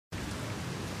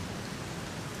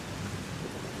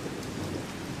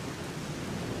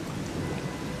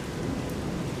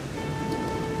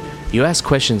You ask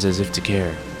questions as if to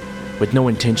care, with no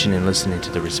intention in listening to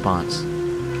the response.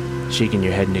 Shaking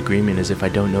your head in agreement as if I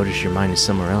don't notice your mind is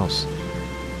somewhere else.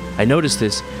 I notice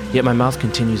this, yet my mouth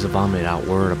continues to vomit out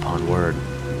word upon word.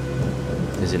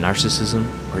 Is it narcissism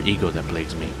or ego that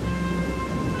plagues me?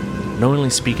 Knowingly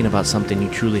speaking about something you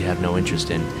truly have no interest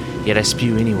in, yet I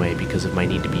spew anyway because of my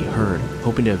need to be heard,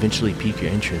 hoping to eventually pique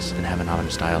your interest and have an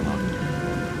honest dialogue.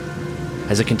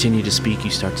 As I continue to speak, you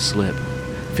start to slip,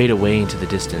 fade away into the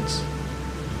distance.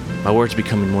 My words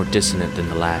becoming more dissonant than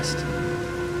the last.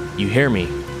 You hear me,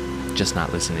 just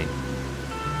not listening.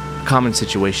 A common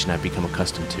situation I've become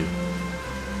accustomed to.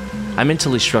 I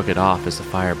mentally shrug it off as the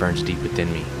fire burns deep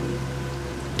within me.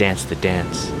 Dance the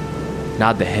dance.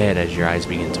 Nod the head as your eyes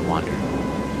begin to wander.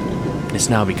 It's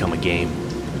now become a game.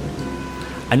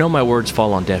 I know my words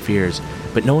fall on deaf ears,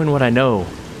 but knowing what I know,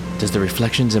 does the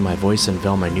reflections in my voice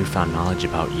unveil my newfound knowledge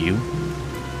about you?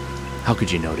 How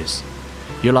could you notice?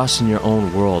 You're lost in your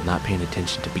own world, not paying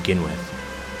attention to begin with.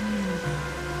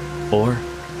 Or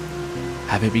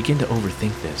have I begun to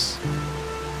overthink this?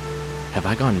 Have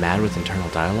I gone mad with internal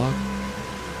dialogue?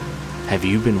 Have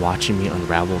you been watching me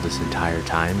unravel this entire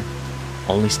time,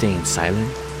 only staying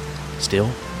silent, still?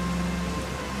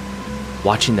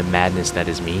 Watching the madness that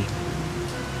is me?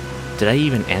 Did I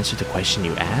even answer the question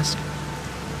you asked?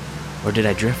 Or did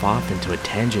I drift off into a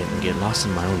tangent and get lost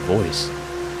in my own voice?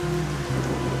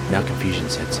 Now confusion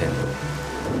sets in.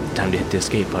 Time to hit the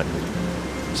escape button.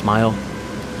 Smile,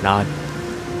 nod,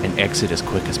 and exit as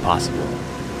quick as possible.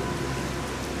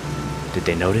 Did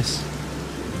they notice?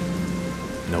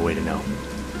 No way to know.